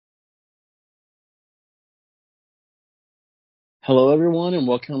Hello, everyone, and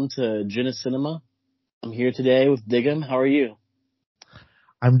welcome to Jenna Cinema. I'm here today with Diggum. How are you?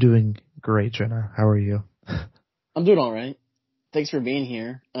 I'm doing great, Jenna. How are you? I'm doing all right. Thanks for being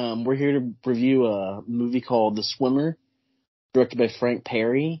here. We're here to review a movie called The Swimmer, directed by Frank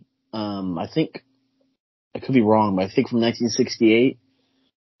Perry. I think I could be wrong, but I think from 1968.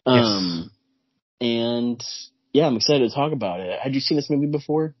 Yes. Um, and yeah, I'm excited to talk about it. Had you seen this movie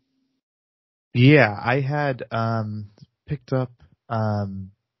before? Yeah, I had picked up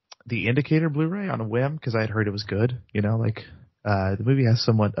the Indicator Blu-ray on a whim because I had heard it was good. The movie has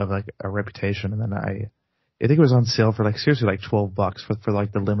somewhat of like a reputation, and then I think it was on sale for like seriously like $12 for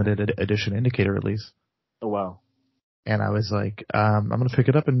like the limited edition Indicator release. Oh wow. And I was like, I'm gonna pick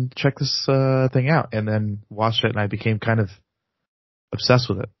it up and check this thing out, and then watched it, and I became kind of obsessed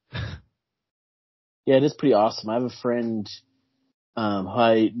with it. Yeah, it is pretty awesome. I have a friend who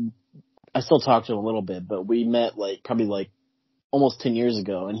I still talk to him a little bit, but we met like probably like almost 10 years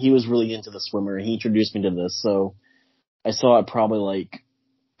ago, and he was really into The Swimmer, and he introduced me to this. So I saw it probably like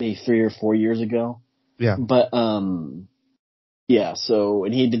maybe 3 or 4 years ago. Yeah. But yeah. So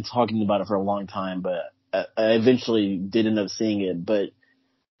and he had been talking about it for a long time, but I eventually did end up seeing it. But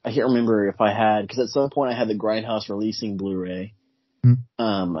I can't remember if I had because at some point I had the Grindhouse releasing Blu-ray, Hmm.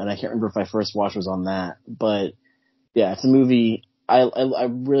 and I can't remember if my first watch was on that. But yeah, it's a movie. I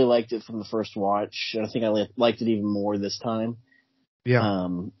really liked it from the first watch, and I think I liked it even more this time. Yeah.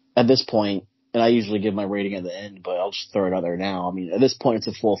 At this point, and I usually give my rating at the end, but I'll just throw it out there now. I mean, at this point, it's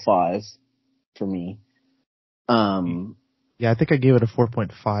a full five for me. Um, Yeah, I think I gave it a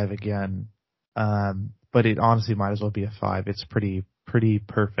 4.5 again. But it honestly might as well be a 5. It's pretty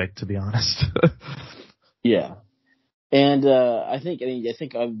perfect, to be honest. yeah, and I think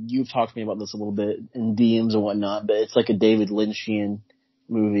you've talked to me about this a little bit in DMs and whatnot, but it's like a David Lynchian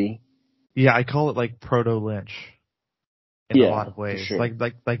movie. Yeah, I call it like proto Lynch in a lot Yeah, of for ways. sure.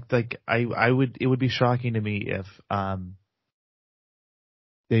 It would be shocking to me if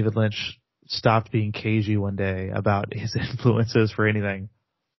David Lynch stopped being cagey one day about his influences for anything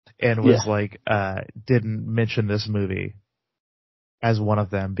and was Yeah, like didn't mention this movie as one of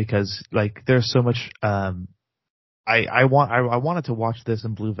them, because like there's so much I wanted to watch this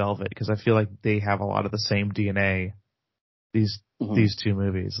in Blue Velvet because I feel like they have a lot of the same DNA. These hmm these two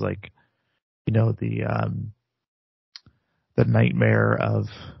movies, like, you know, the nightmare of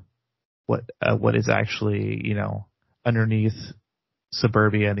what is actually, underneath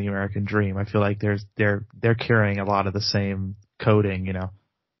suburbia and the American dream. I feel like they're carrying a lot of the same coding.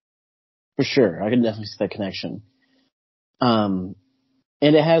 for sure. I can definitely see that connection. Um,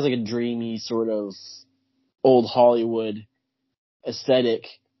 and it has like a dreamy sort of old Hollywood aesthetic,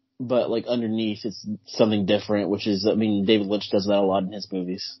 but like underneath it's something different, which is, I mean, David Lynch does that a lot in his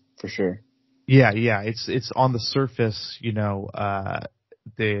movies, for sure. Yeah, it's on the surface,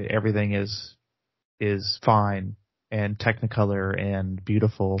 the everything is fine and technicolor and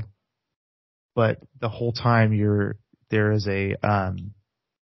beautiful, but the whole time there is a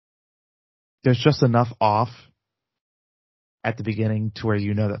there's just enough off at the beginning to where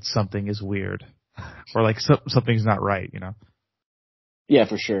you know that something is weird or like something's not right. Yeah,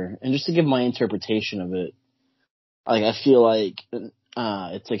 for sure. And just to give my interpretation of it, like I feel like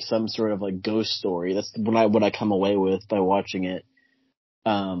it's like some sort of like ghost story. That's what I come away with by watching it.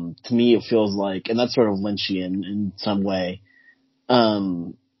 To me, it feels like, and that's sort of Lynchian in some way.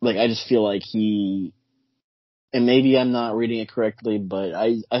 Like I just feel like and maybe I'm not reading it correctly, but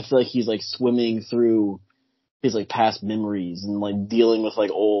I feel like he's like swimming through his like past memories and like dealing with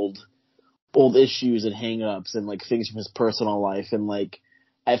like old issues and hangups and like things from his personal life. And like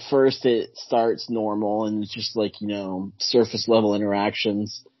at first it starts normal and it's just like, surface level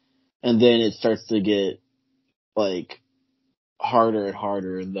interactions, and then it starts to get like harder and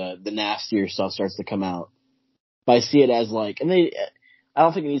harder, and the nastier stuff starts to come out. But I see it as like, I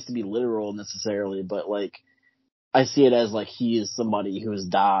don't think it needs to be literal necessarily, but like I see it as like he is somebody who has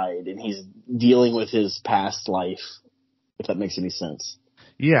died and he's dealing with his past life, if that makes any sense.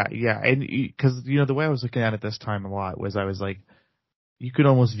 Yeah, and because the way I was looking at it this time a lot was, I was like, you could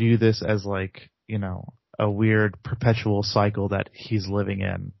almost view this as like, a weird perpetual cycle that he's living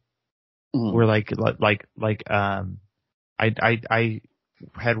in, Mhm. where I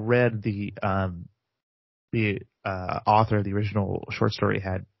had read the author of the original short story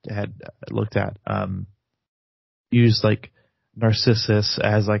had looked at, used like Narcissus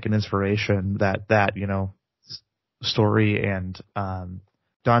as like an inspiration, story, and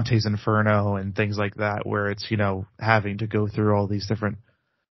Dante's Inferno and things like that, where it's, having to go through all these different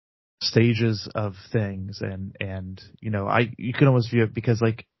stages of things, and you can almost view it because,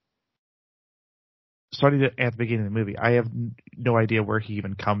 like, starting at the beginning of the movie, I have no idea where he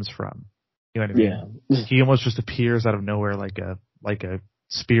even comes from. You know what I Yeah. mean? He almost just appears out of nowhere like a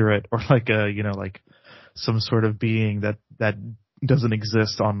spirit or like a, like some sort of being that doesn't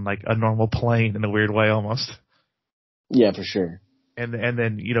exist on like a normal plane in a weird way almost. Yeah, for sure. And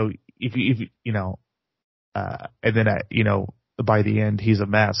then, if and then, by the end he's a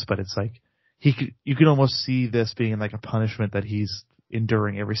mess, but it's like you can almost see this being like a punishment that he's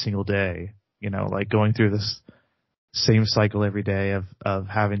enduring every single day, like going through this same cycle every day of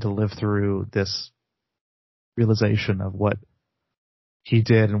having to live through this realization of what he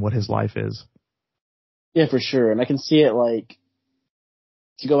did and what his life is. Yeah, for sure. And I can see it like,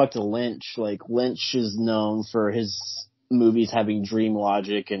 to go back to Lynch, like Lynch is known for his movies having dream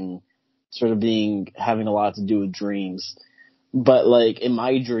logic and sort of having a lot to do with dreams. But like in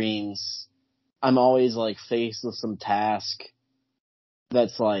my dreams, I'm always like faced with some task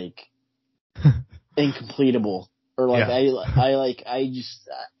that's like incompletable, or like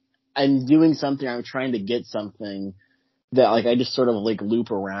I'm doing something, I'm trying to get something that like I just sort of like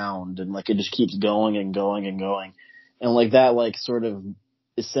loop around and like it just keeps going and going and going. And like that like sort of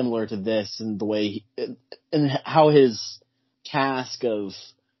is similar to this and the way and how his task of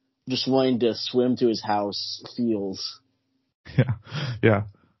just wanting to swim to his house feels. Yeah. Yeah.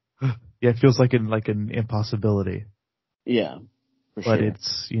 Yeah, it feels like an impossibility. Yeah, for But sure. it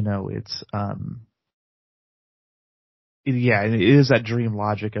is that dream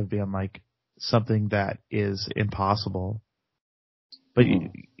logic of being like something that is impossible. But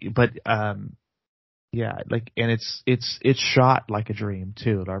yeah, like, and it's shot like a dream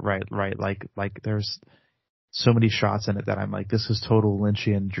too, right? Like there's so many shots in it that I'm like, this is total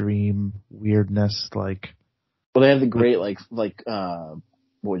Lynchian dream weirdness. Like, Well, they have the great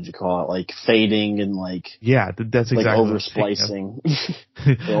what would you call it? Like fading and like yeah, that's like exactly over what I'm thinking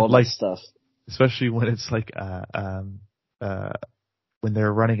splicing, of. all Like, that stuff. especially when it's like when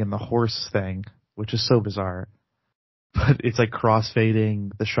they're running in the horse thing, which is so bizarre. But it's like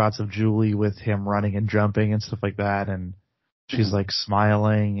crossfading the shots of Julie with him running and jumping and stuff like that, and she's like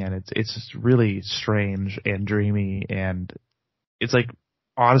smiling, and it's just really strange and dreamy, and it's like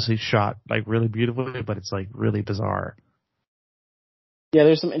honestly shot like really beautifully, but it's like really bizarre. Yeah,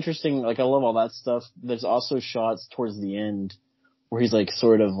 there's some interesting, like I love all that stuff. There's also shots towards the end where he's like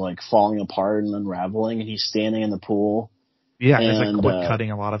sort of like falling apart and unraveling, and he's standing in the pool, Yeah, and it's like and quick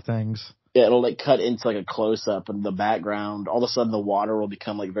cutting a lot of things. yeah, it'll like cut into like a close up, and the background, all of a sudden the water will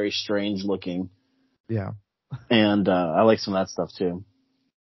become like very strange looking, Yeah, and I like some of that stuff too.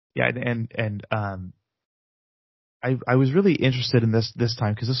 yeah, and I was really interested in this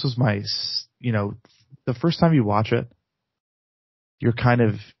time because this was my, the first time you watch it, you're kind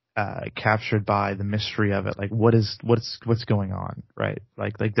of captured by the mystery of it. Like, what's going on, right?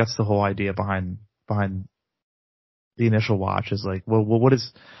 Like that's the whole idea behind the initial watch is like, well, what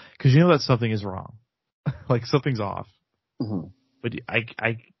is? Because you know that something is wrong, like something's off, Mm-hmm. but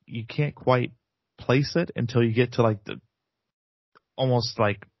you can't quite place it until you get to like the almost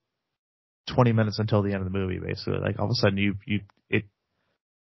like 20 minutes until the end of the movie, basically. Like all of a sudden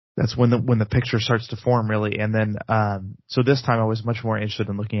that's when the picture starts to form really. And then, so this time I was much more interested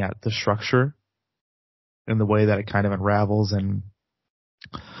in looking at the structure and the way that it kind of unravels and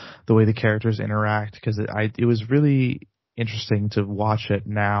the way the characters interact. Cause it was really interesting to watch it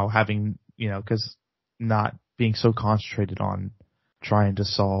now having, cause not being so concentrated on trying to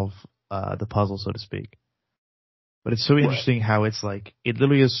solve, the puzzle, so to speak. But it's so interesting how it's like, it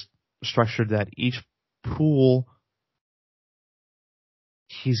literally is structured that each pool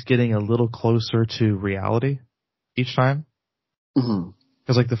he's getting a little closer to reality each time. Mm-hmm.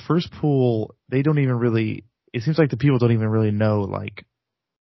 Because like the first pool, they don't even really. It seems like the people don't even really know like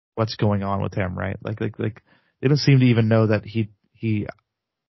what's going on with him, right? Like they don't seem to even know that he.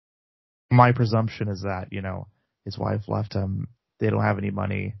 My presumption is that his wife left him. They don't have any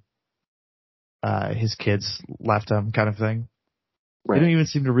money. His kids left him, kind of thing. Right. They don't even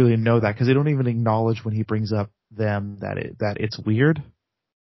seem to really know that because they don't even acknowledge when he brings up them that it's weird.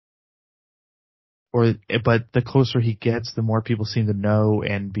 But the closer he gets, the more people seem to know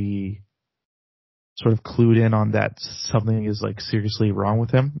and be sort of clued in on that something is like seriously wrong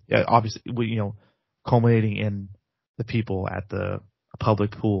with him. Obviously, culminating in the people at the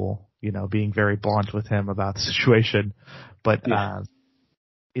public pool, being very blunt with him about the situation. But Yeah.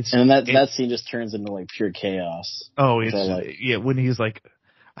 it's And then that scene just turns into like pure chaos. oh, Which it's I like. yeah when he's like,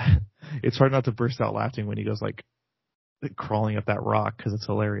 it's hard not to burst out laughing when he goes like crawling up that rock because it's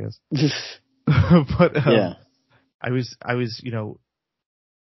hilarious. But Yeah. I was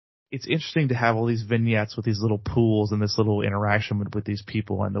it's interesting to have all these vignettes with these little pools and this little interaction with these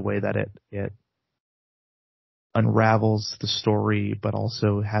people and the way that it unravels the story, but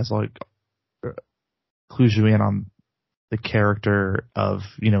also has like clues you in on the character of,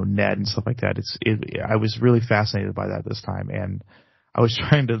 Ned and stuff like that. I was really fascinated by that this time, and I was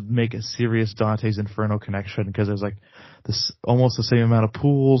trying to make a serious Dante's Inferno connection because there's like this almost the same amount of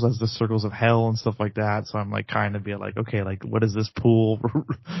pools as the circles of hell and stuff like that. So I'm like kind of being like, okay, like what does this pool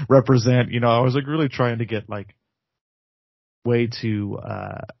represent? I was like really trying to get like way too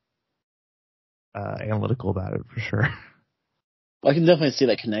analytical about it for sure. I can definitely see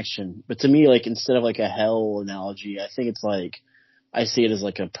that connection. But to me, like, instead of like a hell analogy, I think it's like, I see it as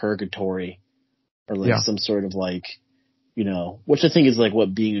like a purgatory or like some sort of like, which I think is like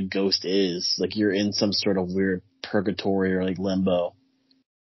what being a ghost is. Like you're in some sort of weird purgatory or like limbo.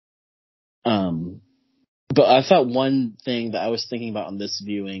 But I thought one thing that I was thinking about on this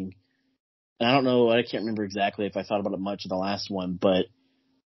viewing, and I can't remember exactly if I thought about it much in the last one, but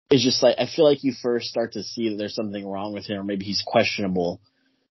it's just like, I feel like you first start to see that there's something wrong with him, or maybe he's questionable.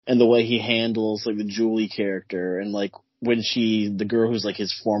 And the way he handles like the Julie character, and like when the girl who's like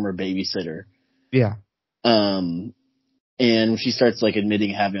his former babysitter. Yeah. And when she starts like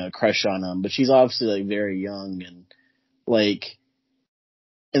admitting having a crush on him, but she's obviously like very young, and like,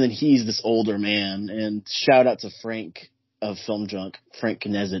 and then he's this older man, and shout out to Frank of Film Junk, Frank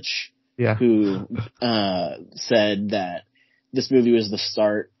Knezich, who said that this movie was the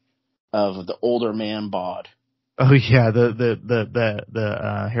start of the older man bod. Oh yeah,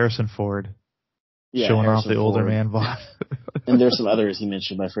 the Harrison Ford showing Harrison off the Ford. Older man bod. And there's some others he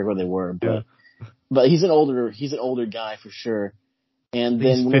mentioned, but I forget what they were. But he's an older guy for sure. And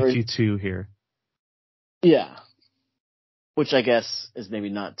then he's 52 here. Yeah. Which I guess is maybe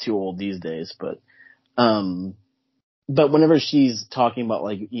not too old these days, but whenever she's talking about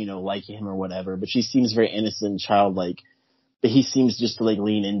like, liking him or whatever, but she seems very innocent and childlike, but he seems just to like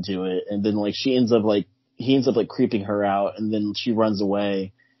lean into it. And then like he ends up like creeping her out, and then she runs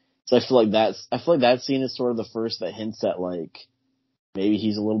away. So I feel like that scene is sort of the first that hints at like, maybe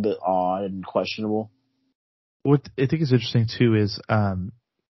he's a little bit odd and questionable. What I think is interesting too is they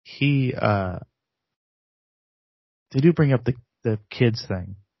do bring up the kids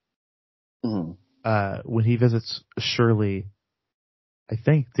thing. Mm-hmm. When he visits Shirley, I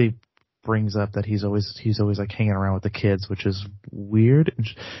think they brings up that he's always like hanging around with the kids, which is weird.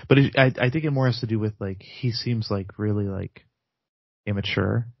 But I think it more has to do with like he seems like really like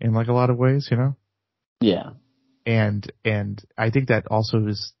immature in like a lot of ways, Yeah. And I think that also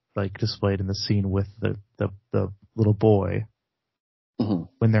is like displayed in the scene with the little boy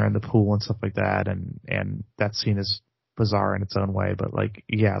when they're in the pool and stuff like that, and that scene is bizarre in its own way. But like,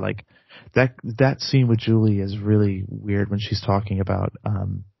 yeah, like that scene with Julie is really weird when she's talking about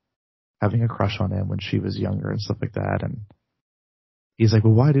having a crush on him when she was younger and stuff like that, and he's like,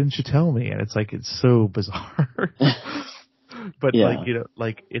 well, why didn't you tell me? And it's like, it's so bizarre. But like,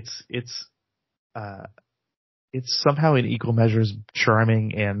 like it's somehow in equal measures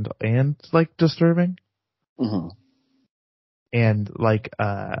charming and like disturbing. Mm-hmm. And like,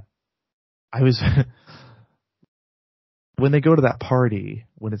 I was when they go to that party,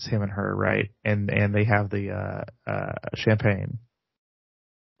 when it's him and her, right? And they have the champagne.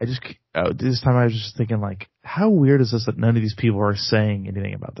 This time I was just thinking like, how weird is this that none of these people are saying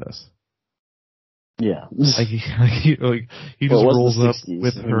anything about this? Yeah. Like he just rolls up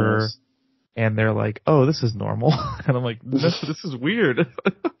with her, and they're like, "Oh, this is normal," and I'm like, "This is weird."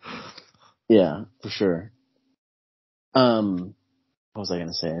 Yeah, for sure. What was I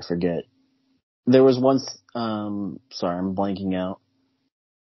gonna say? I forget. There was once. Sorry, I'm blanking out.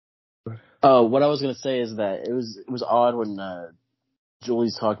 Oh, what I was gonna say is that it was odd when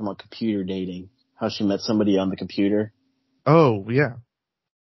Julie's talking about computer dating, how she met somebody on the computer. Oh yeah.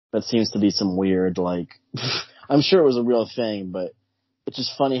 That seems to be some weird, like, I'm sure it was a real thing, but it's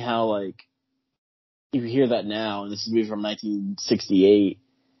just funny how, like, you hear that now, and this is a movie from 1968,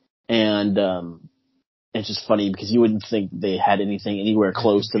 and it's just funny because you wouldn't think they had anything anywhere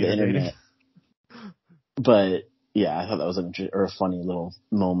close to the internet. But, yeah, I thought that was a funny little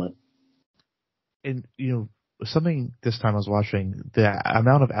moment. And, something this time I was watching, the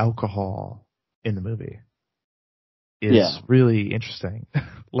amount of alcohol in the movie is really interesting.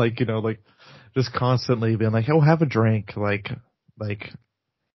 Like, like just constantly being like, oh, have a drink. Like they're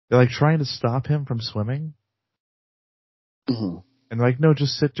like trying to stop him from swimming. Mm-hmm. And like, no,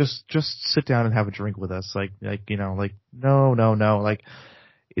 just sit down and have a drink with us. Like, no. Like,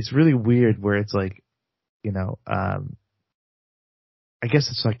 it's really weird where it's like, I guess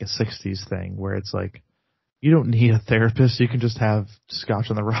it's like a 60s thing where it's like, you don't need a therapist. You can just have scotch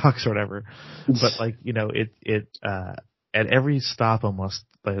on the rocks or whatever. But like, at every stop almost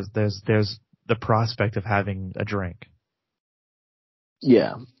there's the prospect of having a drink.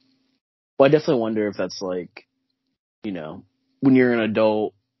 Yeah. Well, I definitely wonder if that's like, when you're an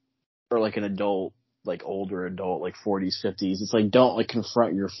adult or like an adult, like older adult, like 40s, 50s, it's like, don't like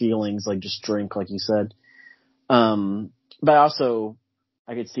confront your feelings, like just drink, like you said. But also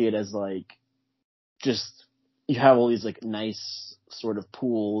I could see it as like, just, you have all these like nice sort of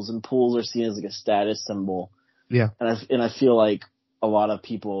pools, and pools are seen as like a status symbol. Yeah. And I feel like a lot of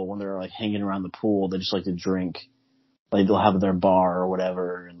people, when they're like hanging around the pool, they just like to drink. Like they'll have their bar or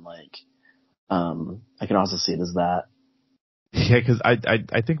whatever, and like, I can also see it as that. Yeah, because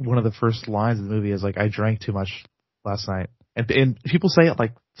I think one of the first lines of the movie is like, I drank too much last night. And people say it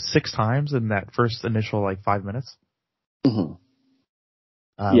like 6 times in that first initial like 5 minutes. Mm-hmm.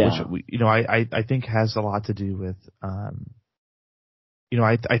 Which I think has a lot to do with, I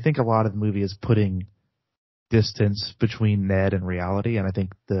think a lot of the movie is putting distance between Ned and reality, and I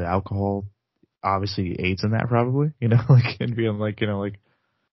think the alcohol obviously aids in that probably, like, and being like, like,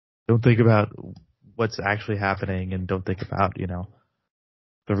 don't think about what's actually happening, and don't think about,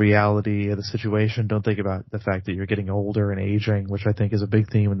 the reality of the situation. Don't think about the fact that you're getting older and aging, which I think is a big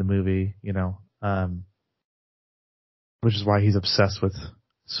theme in the movie, which is why he's obsessed with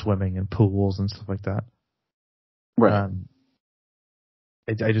swimming and pools and stuff like that. Right.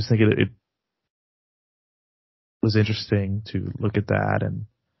 I just think it was interesting to look at that, and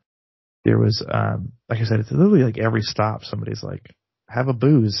there was, like I said, it's literally like every stop somebody's like, have a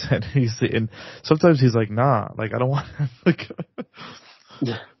booze, and sometimes he's like, nah, like I don't want like,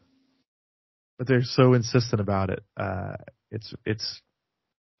 but they're so insistent about it. It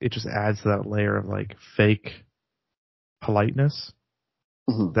just adds to that layer of like fake politeness,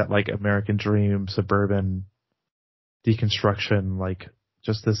 Mm-hmm. that like American dream, suburban deconstruction, like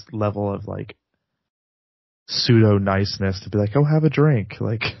just this level of like pseudo niceness to be like, oh, have a drink,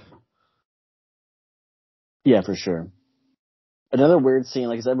 like. Yeah, for sure. Another weird scene,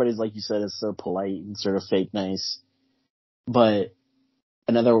 like, 'cause everybody's, like you said, is so polite and sort of fake nice. But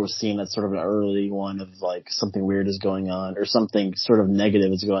another scene that's sort of an early one of, like, something weird is going on, or something sort of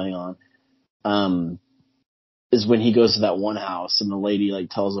negative is going on, is when he goes to that one house and the lady, like,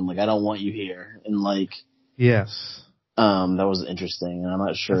 tells him, like, I don't want you here. And, like, Yes. that was interesting. And I'm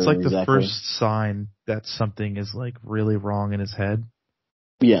not sure It's like exactly. the first sign that something is like really wrong in his head.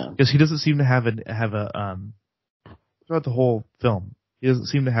 Yeah. Because he doesn't seem to have a throughout the whole film, he doesn't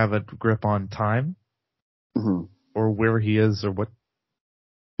seem to have a grip on time, Mm-hmm. or where he is, or what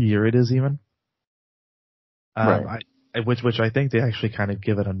year it is even. Right. Which I think they actually kind of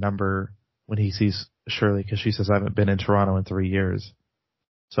give it a number when he sees Shirley, because she says, I haven't been in Toronto in 3 years.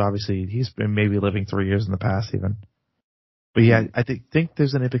 So obviously he's been maybe living 3 years in the past even. But yeah, I think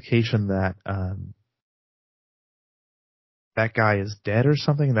there's an implication that that guy is dead or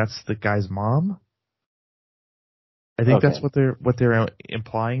something. That's the guy's mom. I think that's what they're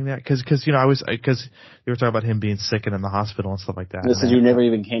implying there, because they were talking about him being sick and in the hospital and stuff like that. They said you never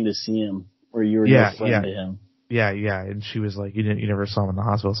even came to see him, or you were no friend to him. Yeah, and she was like, you never saw him in the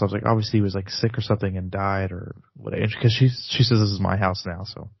hospital. So I was like, obviously he was like sick or something and died or whatever. Because she says, this is my house now,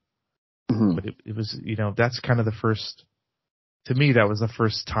 so. Mm-hmm. But it was, that's kind of the first. To me, that was the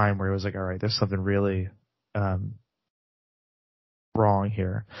first time where it was like, all right, there's something really wrong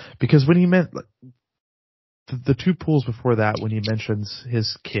here. Because when he meant the 2 pools before that, when he mentions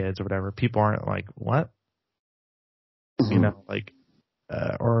his kids or whatever, people aren't like, what? Mm-hmm. Like,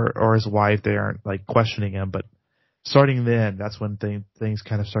 or his wife, they aren't like questioning him. But starting then, that's when things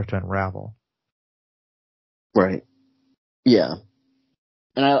kind of start to unravel. Right. Yeah.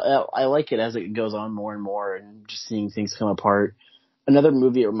 And I like it as it goes on more and more, and just seeing things come apart. Another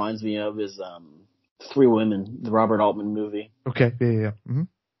movie it reminds me of is Three Women, the Robert Altman movie. Okay, yeah. Mm-hmm.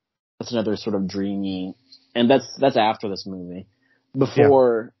 That's another sort of dreamy, and that's after this movie.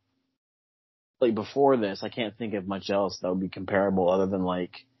 Before this, I can't think of much else that would be comparable other than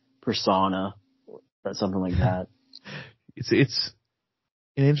like Persona or something like that. It's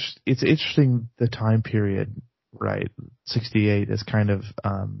interesting, the time period, right? 68 is kind of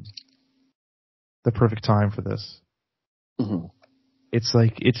the perfect time for this. Mm-hmm. It's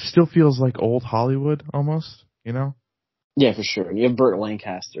like, it still feels like old Hollywood almost, Yeah, for sure. You have Burt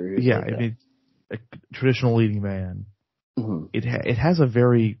Lancaster. Yeah, like I mean, a traditional leading man. Mm-hmm. It has a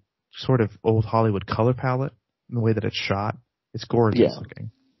very sort of old Hollywood color palette in the way that it's shot. It's gorgeous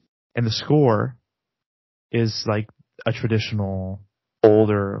looking, and the score is like a traditional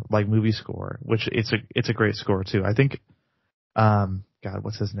older like movie score, which it's a great score too. I think, God,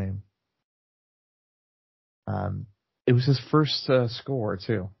 what's his name? It was his first score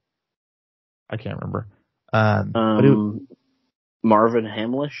too. I can't remember. But Marvin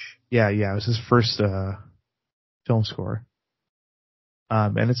Hamlish. Yeah, it was his first film score.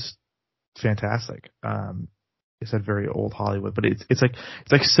 And it's fantastic. It's that very old Hollywood, but it's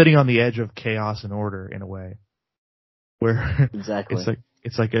like sitting on the edge of chaos and order in a way, where Exactly.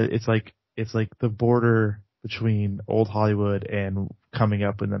 it's like the border between old Hollywood and coming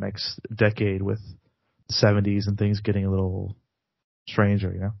up in the next decade with the 70s and things getting a little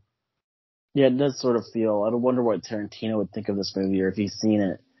stranger, you know? Yeah, it does sort of feel. I wonder what Tarantino would think of this movie, or if he's seen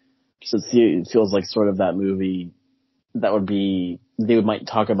it. Because it feels like sort of that movie that would be they might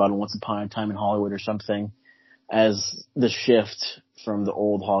talk about in Once Upon a Time in Hollywood or something, as the shift from the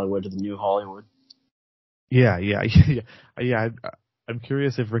old Hollywood to the new Hollywood. Yeah. I'm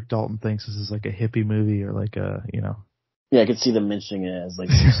curious if Rick Dalton thinks this is like a hippie movie or like a, you know. Yeah, I could see them mentioning it as like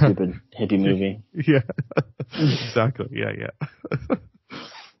some stupid hippie movie. Yeah, exactly. Yeah.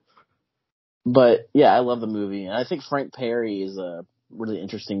 But yeah, I love the movie, and I think Frank Perry is a really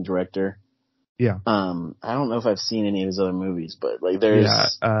interesting director. Yeah. I don't know if I've seen any of his other movies, but like there's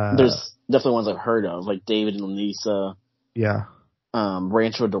definitely ones I've heard of, like David and Lisa. Yeah.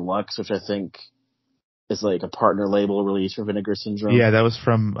 Rancho Deluxe, which I think is like a partner label release for Vinegar Syndrome. Yeah, that was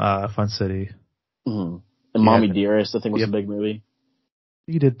from Fun City. Mm-hmm. And Mommy Dearest, I think, was a big movie.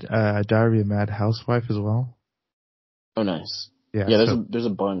 He did Diary of a Mad Housewife as well. Oh, nice. Yeah, there's a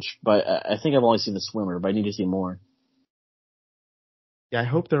bunch, but I think I've only seen The Swimmer, but I need to see more. Yeah, I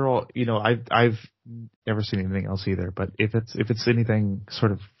hope they're all. You know, I've never seen anything else either. But if it's anything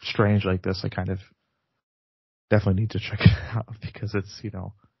sort of strange like this, I kind of definitely need to check it out because it's, you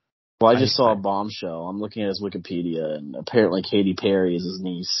know. Well, I just saw a Bombshell. I'm looking at his Wikipedia, and apparently Katy Perry is his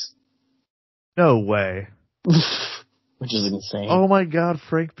niece. No way. Which is insane. Oh my God,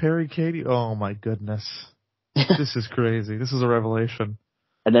 Frank Perry, Katy. Oh my goodness. This is crazy. This is a revelation.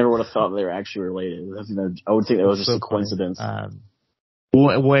 I never would have thought they were actually related. I would think that was just a coincidence.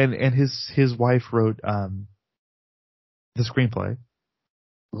 When his wife wrote the screenplay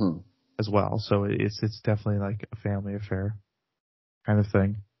as well, so it's definitely like a family affair kind of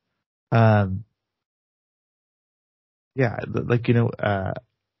thing. Yeah, like, you know,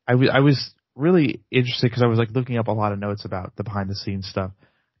 I was really interested because I was like looking up a lot of notes about the behind the scenes stuff.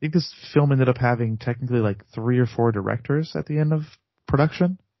 I think this film ended up having technically like 3 or 4 directors at the end of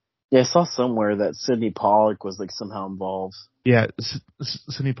production. Yeah, I saw somewhere that Sidney Pollack was like somehow involved. Yeah,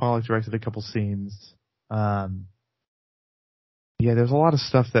 Sidney Pollack directed a couple scenes. Yeah, there's a lot of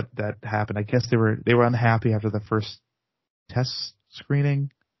stuff that happened. I guess they were unhappy after the first test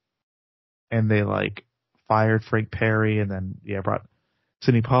screening, and they like fired Frank Perry, and then brought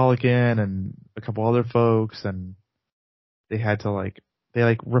Sidney Pollack in and a couple other folks, and they had to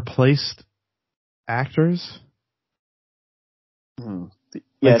they replaced actors. Mm-hmm.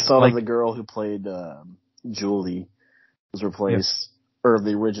 Yeah, I saw the girl who played Julie was replaced, or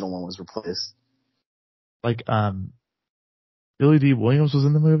the original one was replaced. Like Billy D. Williams was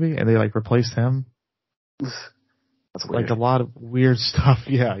in the movie, and they replaced him. That's weird. Like a lot of weird stuff.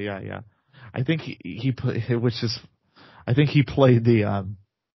 Yeah. I think he played the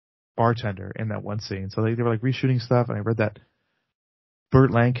bartender in that one scene. So they were reshooting stuff, and I read that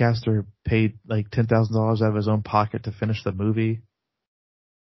Burt Lancaster paid $10,000 out of his own pocket to finish the movie.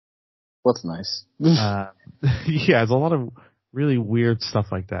 That's nice. Yeah, there's a lot of really weird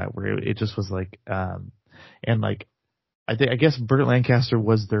stuff like that where it just was and I guess Burt Lancaster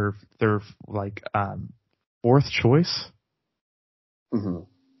was their fourth choice. Mm-hmm.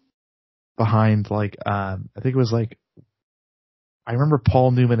 Behind I think it was I remember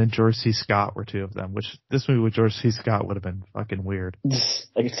Paul Newman and George C. Scott were 2 of them, which this movie with George C. Scott would have been fucking weird.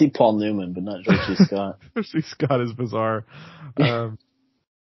 I could see Paul Newman, but not George C. Scott. George C. Scott is bizarre.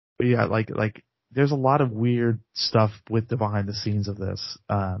 But yeah, there's a lot of weird stuff with the behind the scenes of this.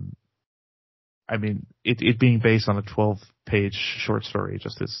 I mean, it being based on a 12-page short story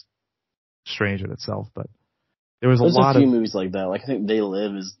just is strange in itself, but there's a few movies like that. I think They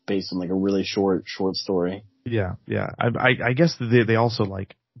Live is based on a really short story. Yeah. I guess they also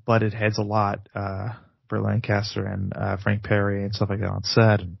butted heads a lot, Burt Lancaster and Frank Perry and stuff like that on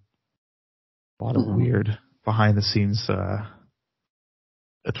set, and a lot of weird behind the scenes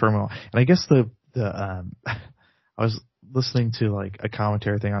turmoil. And I guess I was listening to a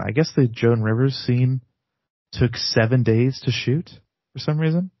commentary thing on. I guess the Joan Rivers scene took 7 days to shoot for some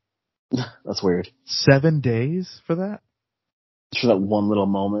reason. That's weird. 7 days for that? For that one little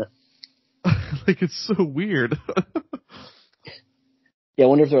moment. It's so weird. Yeah, I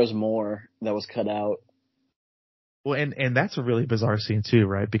wonder if there was more that was cut out. Well, and that's a really bizarre scene too,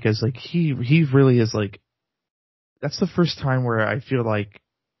 right? Because he really is that's the first time where I feel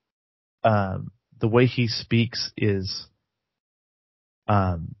the way he speaks is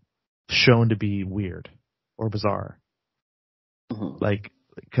shown to be weird or bizarre. Mm-hmm. Like,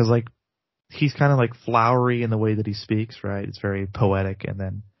 because like he's kind of like flowery in the way that he speaks, right? It's very poetic, and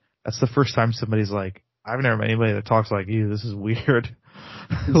then that's the first time somebody's like, I've never met anybody that talks like you. This is weird.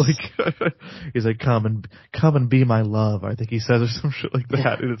 Like he's like, come and be my love, I think he says, or some shit like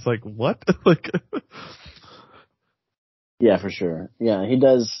that. And it's like, what? Like, Yeah, for sure. Yeah, he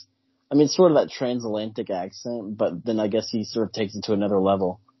does. I mean, it's sort of that transatlantic accent, but then I guess he sort of takes it to another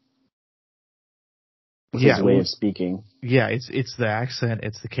level with his way of speaking. Yeah, it's the accent,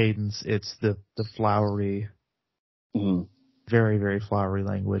 it's the cadence, it's the flowery, Mm-hmm. very, very flowery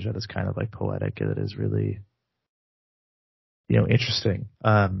language that is kind of like poetic, and it is really, you know, interesting.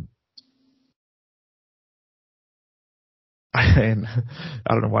 And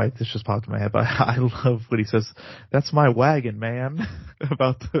I don't know why this just popped in my head, but I love when he says, "That's my wagon, man,"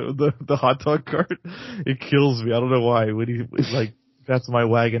 about the hot dog cart. It kills me. I don't know why. When he like, "That's my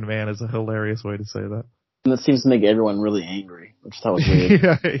wagon, man," is a hilarious way to say that. And that seems to make everyone really angry, which I thought was weird.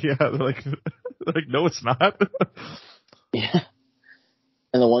 Yeah, they're like, no, it's not. Yeah.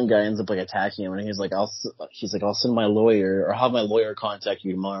 And the one guy ends up like attacking him, and he's like, she's like, I'll send my lawyer, or have my lawyer contact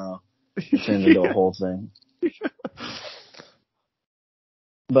you tomorrow. It turns into a whole thing.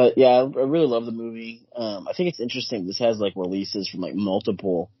 But yeah, I really love the movie. I think it's interesting. This has like releases from like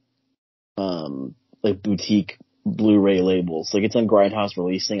multiple, like boutique Blu-ray labels. Like it's on Grindhouse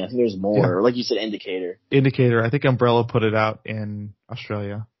releasing. I think there's more. Or like you said, Indicator. I think Umbrella put it out in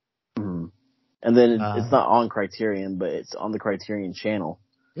Australia. Mm-hmm. And then it's not on Criterion, but it's on the Criterion channel.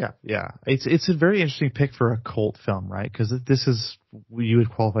 Yeah. It's a very interesting pick for a cult film, right? Because this is, you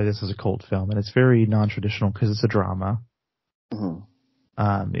would qualify this as a cult film, and it's very non-traditional because it's a drama.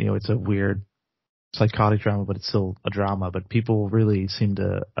 Mm-hmm. You know, it's a weird psychotic drama, but it's still a drama. But people really seem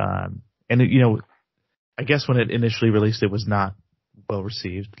to, and it, you know, I guess when it initially released, it was not well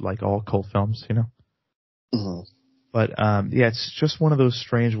received, like all cult films, you know. Mm-hmm. But yeah, it's just one of those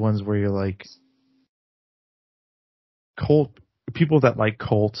strange ones where you're like, cult people that like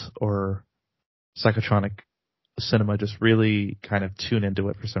cult or psychotronic cinema just really kind of tune into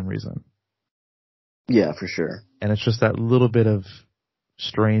it for some reason. Yeah, for sure. And it's just that little bit of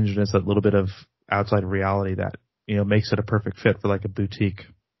strangeness, that little bit of outside reality that, you know, makes it a perfect fit for like a boutique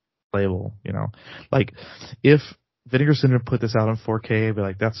label, you know. Like if Vinegar Syndrome put this out on 4K, I'd be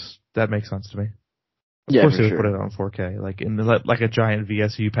like, that makes sense to me. Of course they would put it on 4K, like in like a giant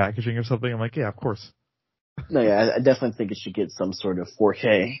VSU packaging or something. I'm like, yeah, of course. No, yeah, I definitely think it should get some sort of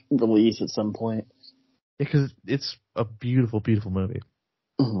 4K release at some point. Yeah, because it's a beautiful, beautiful movie.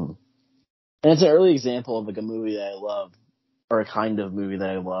 Mm-hmm. And it's an early example of like a movie that I love, or a kind of movie that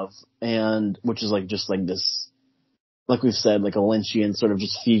I love, and which is like just like this, like we've said, like a Lynchian sort of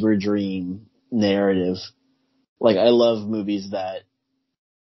just fever dream narrative. Like I love movies that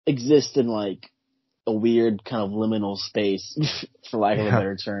exist in like a weird kind of liminal space, for lack of a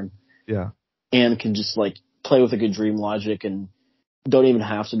better term. Yeah. And can just like play with a good dream logic and don't even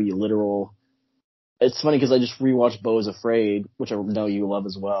have to be literal. It's funny because I just rewatched Beau is Afraid, which I know you love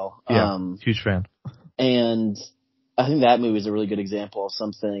as well. Yeah, huge fan. And I think that movie is a really good example of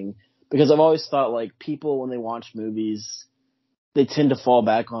something, because I've always thought like people when they watch movies, they tend to fall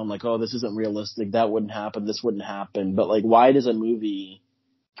back on like, oh, this isn't realistic, that wouldn't happen, this wouldn't happen. But like, why does a movie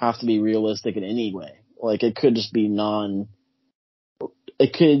have to be realistic in any way? Like it could just be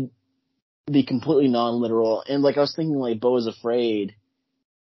it could be completely non-literal. And like I was thinking like Beau is Afraid,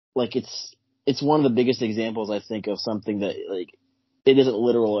 like it's one of the biggest examples I think of something that like it isn't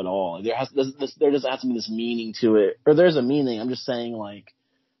literal at all. There doesn't have to be this meaning to it, or there's a meaning. I'm just saying like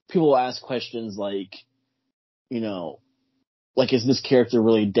people ask questions like, you know, like is this character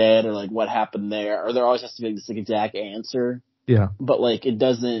really dead, or like what happened there, or there always has to be like, this like, exact answer. Yeah. But like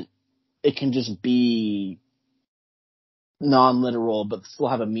it can just be non-literal, but still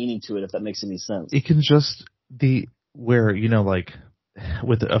have a meaning to it, if that makes any sense. It can just be where, you know, like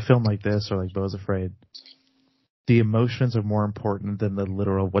with a film like this or like Beau is Afraid, the emotions are more important than the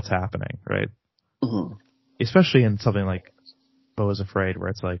literal what's happening, right? Mm-hmm. Especially in something like Beau is Afraid, where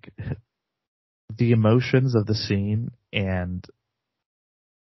it's like the emotions of the scene and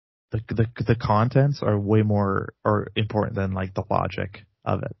the contents are way more important than like the logic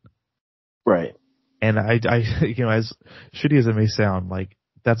of it. Right. And I you know, as shitty as it may sound, like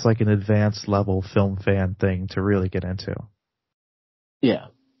that's like an advanced level film fan thing to really get into. Yeah.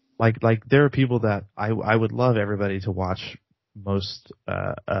 Like there are people that I would love everybody to watch most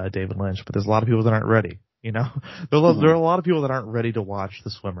David Lynch, but there's a lot of people that aren't ready, you know? There are a lot of people that aren't ready to watch The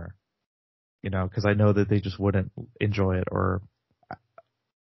Swimmer, you know, because I know that they just wouldn't enjoy it,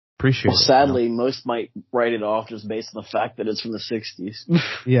 appreciate Well, it. sadly, most might write it off just based on the fact that it's from the 60s.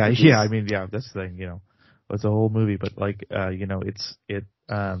 Yeah. I mean, yeah, that's the thing. It's a whole movie, but like, If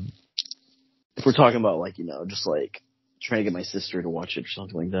we're talking about like, just like trying to get my sister to watch it or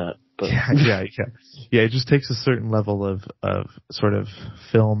something like that. But yeah. It just takes a certain level of sort of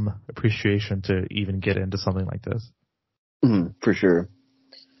film appreciation to even get into something like this. For sure.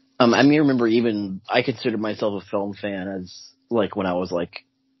 I mean, I remember I considered myself a film fan as like when I was like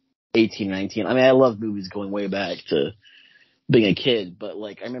 18, 19. I mean, I love movies going way back to being a kid, but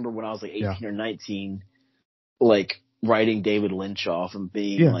like I remember when I was like 18 or 19, like writing David Lynch off and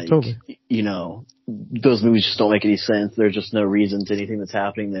being like, totally. Those movies just don't make any sense. There's just no reason to anything that's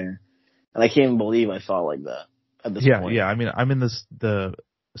happening there. And I can't even believe I thought like that at this point. Yeah. I mean, I'm in the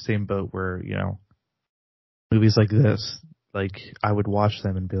same boat where, movies like this, like I would watch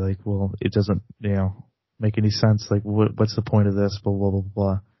them and be like, well, it doesn't, make any sense. Like, what's the point of this? Blah, blah, blah,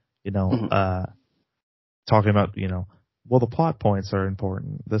 blah. Talking about, well, the plot points are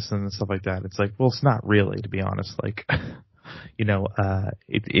important, this and stuff like that. It's like, well, it's not really, to be honest. Like, in a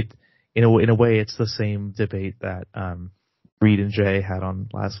way, it's the same debate that Reed and Jay had on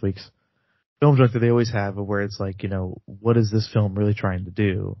last week's Film Junk that they always have, where it's like, what is this film really trying to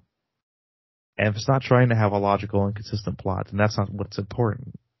do? And if it's not trying to have a logical and consistent plot, then that's not what's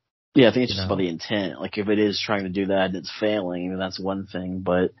important. Yeah, I think it's just about the intent. Like, if it is trying to do that and it's failing, then that's one thing.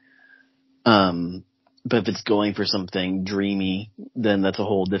 But if it's going for something dreamy, then that's a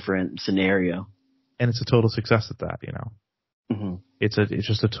whole different scenario. And it's a total success at that, Mm-hmm. It's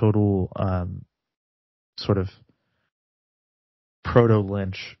just a total sort of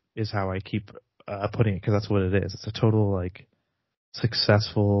proto-Lynch is how I keep putting it, because that's what it is. It's a total like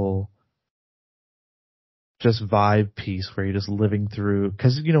successful just vibe piece where you're just living through,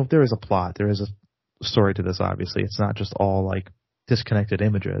 because there is a plot, there is a story to this. Obviously, it's not just all like disconnected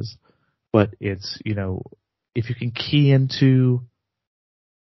images, but it's if you can key into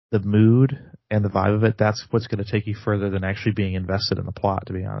the mood and the vibe of it, that's what's going to take you further than actually being invested in the plot,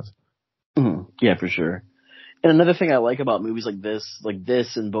 to be honest. Mm-hmm. Yeah, for sure. And another thing I like about movies like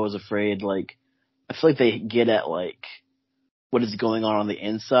this and Beau is Afraid, like I feel like they get at like what is going on the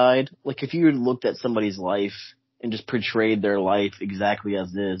inside. Like if you looked at somebody's life and just portrayed their life exactly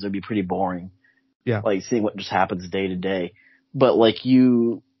as it is, it'd be pretty boring. Yeah. Like seeing what just happens day to day. But like if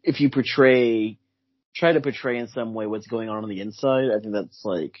you try to portray in some way what's going on the inside, I think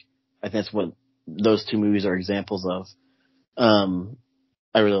that's what those two movies are examples of.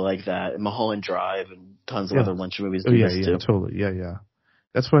 I really like that. And Mulholland Drive and tons of other Lynch movies do this too. Totally. Yeah.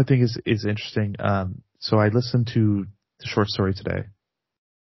 That's what I think is interesting. So I listened to the short story today.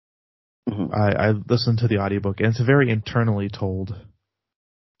 Mm-hmm. I listened to the audiobook, and it's a very internally told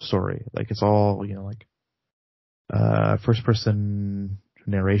story. Like it's all, first person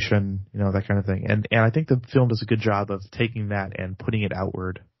narration, that kind of thing. And I think the film does a good job of taking that and putting it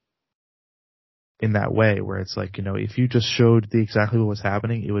outward in that way, where it's like, if you just showed exactly what was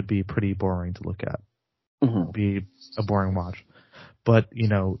happening, it would be pretty boring to look at. Mm-hmm. It would be a boring watch. But,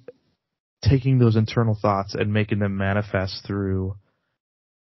 taking those internal thoughts and making them manifest through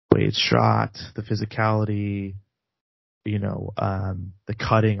the way it's shot, the physicality, the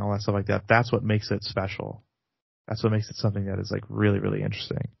cutting, all that stuff like that, that's what makes it special. That's what makes it something that is like really, really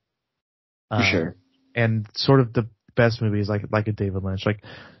interesting. For sure. And sort of the best movies like a David Lynch, like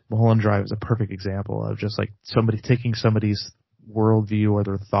Mulholland Drive is a perfect example of just like somebody taking somebody's worldview or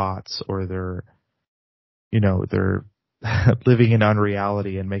their thoughts or their living in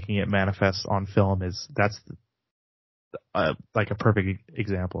unreality and making it manifest on film. That's like a perfect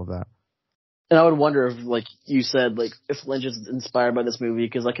example of that. And I would wonder if, like you said, like if Lynch is inspired by this movie,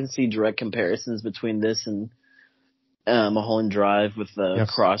 because I can see direct comparisons between this and Mulholland Drive with the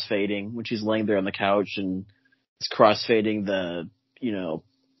crossfading, when she's laying there on the couch and it's crossfading the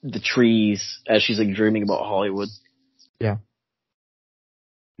trees as she's like dreaming about Hollywood. Yeah.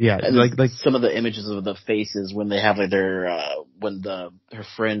 Yeah, and like some of the images of the faces when they have like her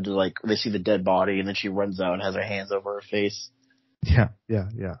friend, like they see the dead body and then she runs out and has her hands over her face. Yeah.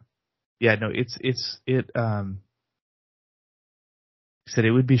 No, it said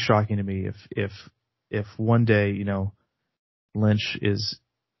it would be shocking to me if one day, Lynch is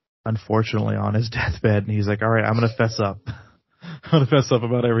unfortunately on his deathbed and he's like, all right, I'm going to fess up. I'm going to fess up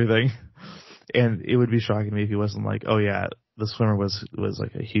about everything. And it would be shocking to me if he wasn't like, oh yeah, The Swimmer was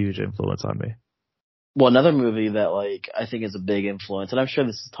like a huge influence on me. Well, another movie that like I think is a big influence, and I'm sure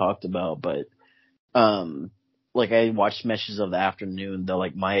this is talked about, but like I watched Meshes of the Afternoon, the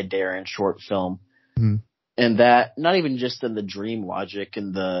like Maya Deren short film. Mm-hmm. And that, not even just in the dream logic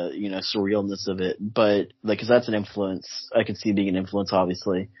and the, surrealness of it, but like, cause that's an influence. I can see being an influence,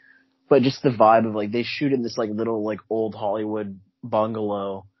 obviously. but just the vibe of like they shoot in this like little like old Hollywood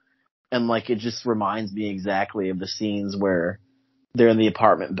bungalow, and like it just reminds me exactly of the scenes where they're in the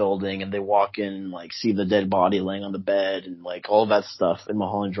apartment building and they walk in and like see the dead body laying on the bed and like all that stuff in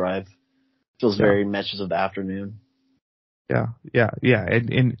Mulholland Drive. Feels Yeah. very Matches of the Afternoon. Yeah.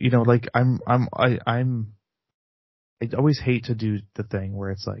 And you know, like I always hate to do the thing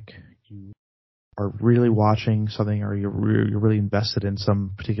where it's like you are really watching something or you're really invested in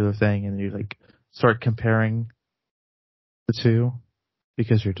some particular thing and you like start comparing the two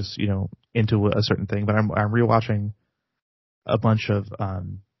because you're just, you know, into a certain thing. But I'm rewatching a bunch of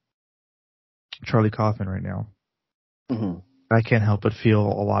Charlie Kaufman right now. Mm-hmm. I can't help but feel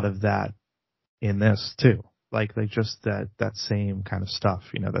a lot of that in this too. Like just that same kind of stuff,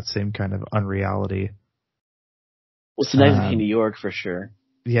 you know, that same kind of unreality. Well, it's Night in New York for sure.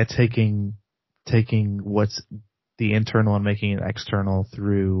 Yeah, taking what's the internal and making it external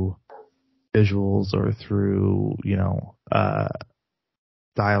through visuals or through, you know,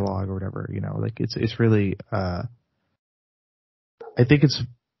 dialogue or whatever, you know, like it's really I think it's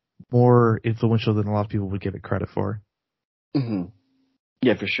more influential than a lot of people would give it credit for. Mm-hmm.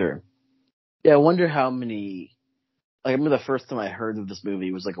 Yeah, for sure. Yeah, I wonder how many. Like, I remember the first time I heard of this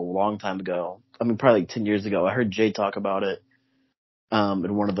movie was like a long time ago. I mean, probably like 10 years ago. I heard Jay talk about it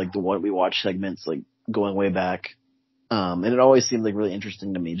in one of like the What We Watch segments, like going way back. And it always seemed like really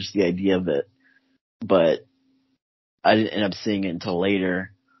interesting to me, just the idea of it. But I didn't end up seeing it until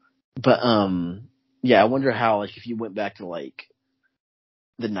later. But yeah, I wonder how, like, if you went back to like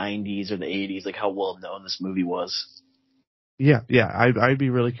the 90s or the 80s, like how well known this movie was. Yeah, I'd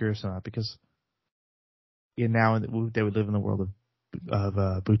be really curious on that because now they would live in the world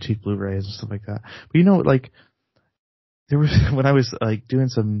of boutique Blu-rays and stuff like that. But you know, like there was when I was like doing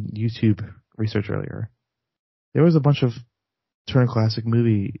some YouTube research earlier, there was a bunch of Turner Classic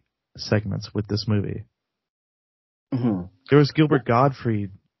Movie segments with this movie. Mm-hmm. There was Gilbert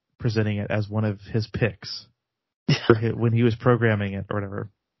Gottfried presenting it as one of his picks when he was programming it or whatever.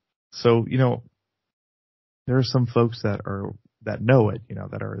 So you know, there are some folks that know it, you know,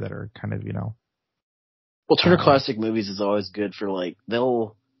 that are kind of, you know. Well, Turner Classic Movies is always good for like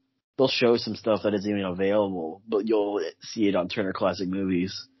they'll show some stuff that isn't even available, but you'll see it on Turner Classic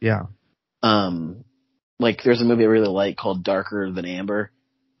Movies. Yeah. Like there's a movie I really like called Darker Than Amber,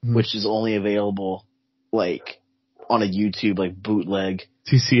 which is only available like on a YouTube like bootleg.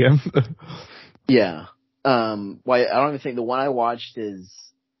 TCM. Yeah. Why I don't even think the one I watched is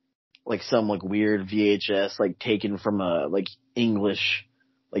like some like weird VHS like taken from a like English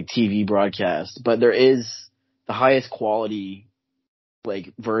like TV broadcast, but there is the highest quality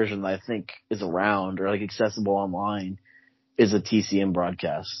like version that I think is around or like accessible online is a TCM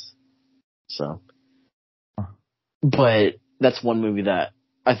broadcast. So, but that's one movie that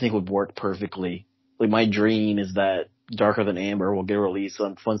I think would work perfectly. Like my dream is that Darker Than Amber will get released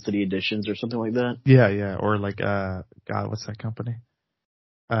on Fun City Editions or something like that. Yeah, or like God, what's that company?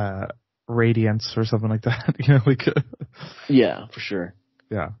 Radiance or something like that. You know, like yeah, for sure.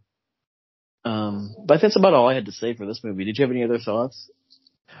 Yeah. But that's about all I had to say for this movie. Did you have any other thoughts?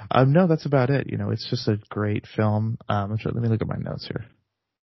 No, that's about it. You know, it's just a great film. Let me look at my notes here.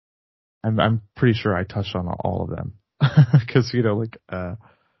 I'm pretty sure I touched on all of them because you know, like I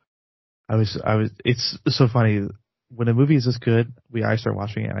was. It's so funny when a movie is this good. I start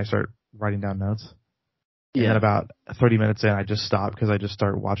watching it and I start writing down notes. And then about 30 minutes in, I just stop because I just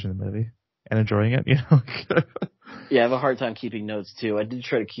start watching the movie and enjoying it. You know. Yeah, I have a hard time keeping notes too. I did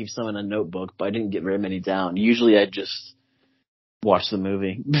try to keep some in a notebook, but I didn't get very many down. Usually, I just watch the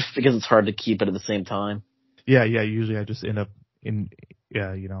movie because it's hard to keep it at the same time. Yeah. Usually, I just end up you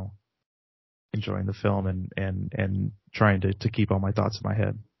know, enjoying the film and trying to keep all my thoughts in my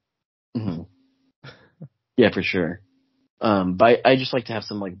head. Mm-hmm. Yeah, for sure. But I just like to have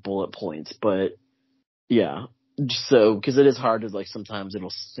some like bullet points. But yeah, just so because it is hard to like sometimes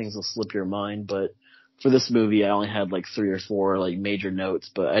things will slip your mind. But for this movie, I only had like 3 or 4 like major notes,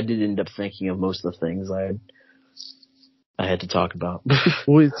 but I did end up thinking of most of the things I had to talk about.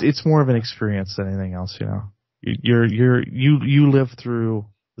 Well, it's more of an experience than anything else, you know. You live through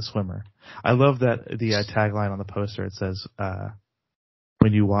The Swimmer. I love that the tagline on the poster. It says,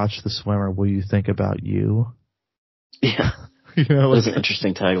 "When you watch The Swimmer, will you think about you?" Yeah, you know, that's an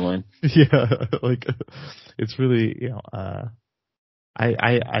interesting tagline. Yeah, like it's really, you know.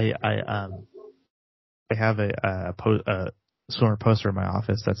 I have a Swimmer poster in my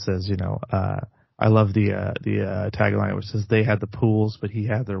office that says, you know, I love the tagline which says they had the pools, but he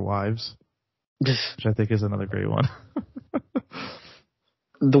had their wives, which I think is another great one.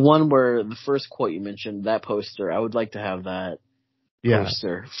 The one where the first quote you mentioned, that poster, I would like to have that Yeah.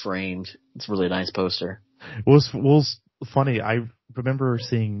 poster framed. It's a really nice poster. Was funny. I remember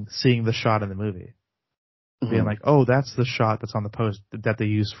seeing the shot in the movie, being like, "Oh, that's the shot that's on the post that they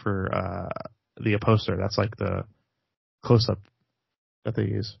use for the poster. That's like the close up that they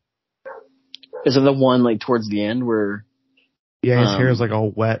use." Is it the one like towards the end where? Yeah, his hair is like all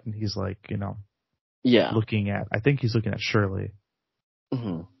wet, and he's like, Yeah. looking at. I think he's looking at Shirley.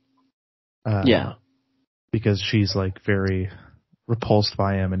 Mm-hmm. Yeah, because she's like very repulsed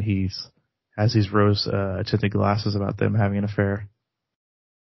by him, and he's has these rose tinted glasses about them having an affair.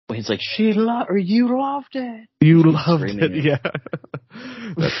 When he's like, or you loved it. You loved it, yeah.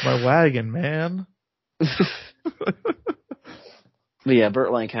 That's my wagon, man. But yeah,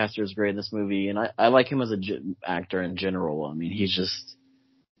 Burt Lancaster is great in this movie, and I like him as a actor in general. I mean,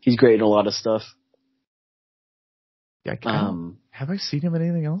 he's great in a lot of stuff. Yeah, have I seen him in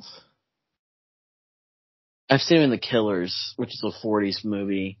anything else? I've seen him in The Killers, which is a 40s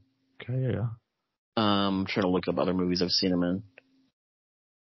movie. Okay, yeah. I'm trying to look up other movies I've seen him in.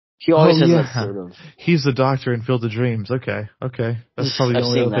 He always has that sort of... He's the doctor in Field of Dreams. Okay. That's probably the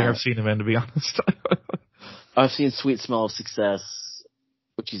only other thing I've seen him in, to be honest. I've seen Sweet Smell of Success,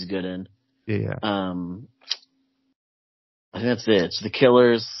 which he's good in. Yeah. I think that's it. It's The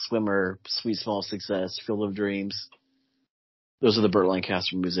Killers, Swimmer, Sweet Smell of Success, Field of Dreams. Those are the Burt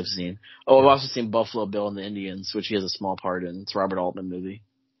Lancaster movies I've seen. Oh, I've also seen Buffalo Bill and the Indians, which he has a small part in. It's a Robert Altman movie.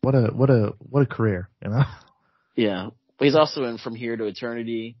 What a career, Yeah. But he's also in From Here to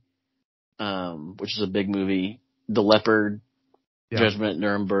Eternity, which is a big movie. The Leopard, Judgment,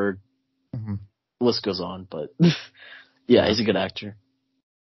 Nuremberg. Mm-hmm. The list goes on, but yeah, he's a good actor.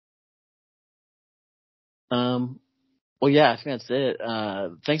 Well, yeah, I think that's it.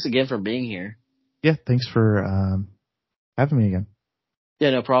 Thanks again for being here. Yeah, thanks for having me again.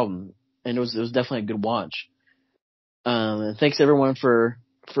 Yeah, no problem. And it was definitely a good watch. And thanks everyone for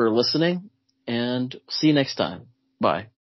listening, and see you next time. Bye.